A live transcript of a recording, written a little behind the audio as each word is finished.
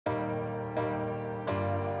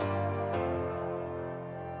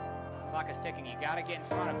clock is ticking. You got to get in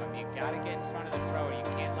front of him. You got to get in front of the thrower. You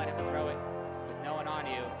can't let him throw it with no one on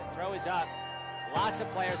you. The throw is up. Lots of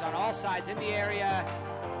players on all sides in the area.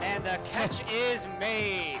 And the catch is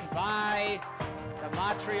made by the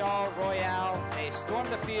Montreal Royale. They storm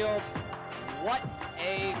the field. What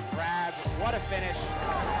a grab. What a finish.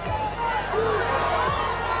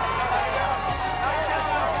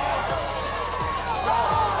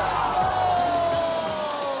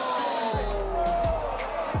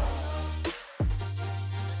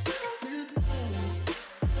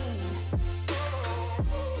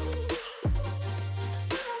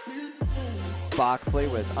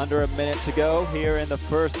 Boxley with under a minute to go here in the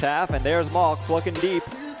first half, and there's Malks looking deep.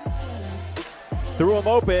 Threw him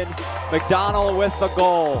open. McDonald with the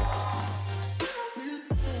goal.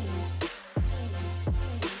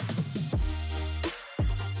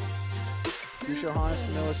 Johannes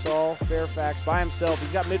to Noah Saul, Fairfax by himself.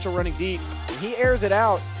 He's got Mitchell running deep, and he airs it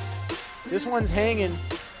out. This one's hanging.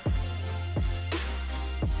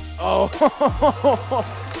 Oh,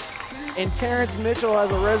 and Terrence Mitchell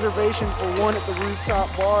has a reservation for one at the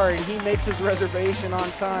rooftop bar, and he makes his reservation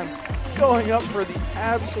on time, going up for the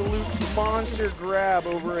absolute monster grab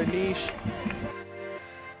over a niche.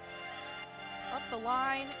 Up the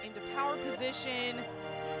line into power position,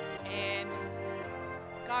 and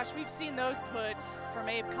gosh, we've seen those puts from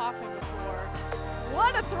Abe Coffin before.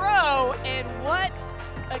 What a throw, and what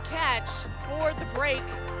a catch for the break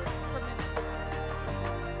from Madison.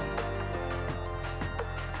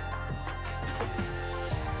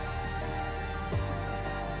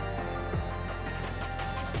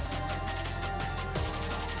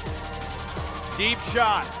 Deep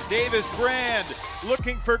shot, Davis Brand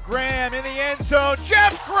looking for Graham in the end zone.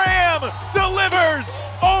 Jeff Graham delivers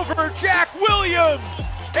over Jack Williams,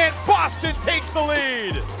 and Boston takes the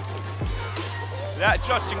lead. That's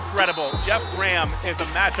just incredible. Jeff Graham is a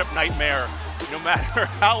matchup nightmare no matter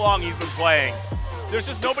how long he's been playing. There's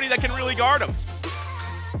just nobody that can really guard him.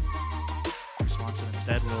 Swanson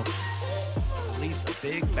instead will release a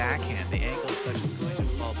big backhand. The angle is such it's going to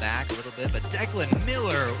fall back a little bit, but Declan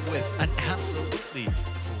Miller with an absolutely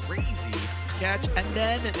crazy catch, and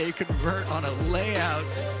then they convert on a layout.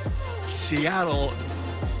 Seattle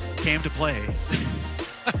came to play.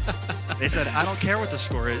 They said, I don't care what the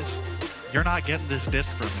score is. You're not getting this disc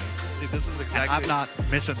from me. See, this is exactly. And I'm not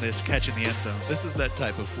missing this catch in the end zone. This is that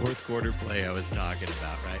type of fourth quarter play I was talking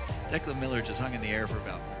about, right? Declan Miller just hung in the air for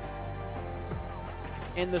about.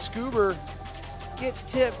 And the Scuba gets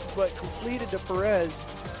tipped, but completed to Perez.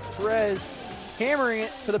 Perez hammering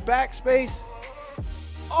it to the back space.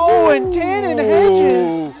 Oh, and Tannon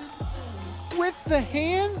Hedges with the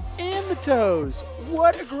hands and the toes.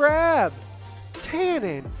 What a grab.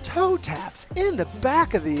 Tannon toe taps in the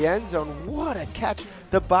back of the end zone. What a catch.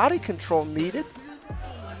 The body control needed.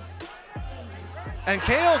 And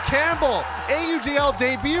Kayle Campbell, AUDL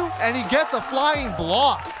debut, and he gets a flying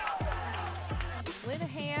block.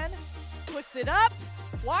 Linehan puts it up.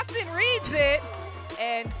 Watson reads it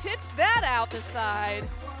and tips that out the side.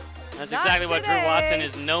 That's Not exactly what Drew today. Watson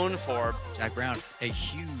is known for. Jack Brown, a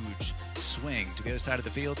huge swing to the other side of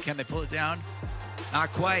the field. Can they pull it down?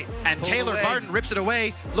 Not quite. And Taylor Barton rips it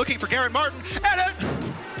away, looking for Garrett Martin, and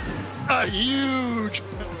a huge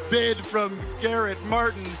bid from Garrett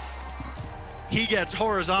Martin. He gets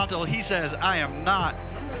horizontal. He says, I am not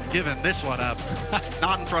giving this one up.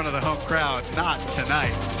 Not in front of the home crowd, not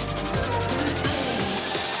tonight.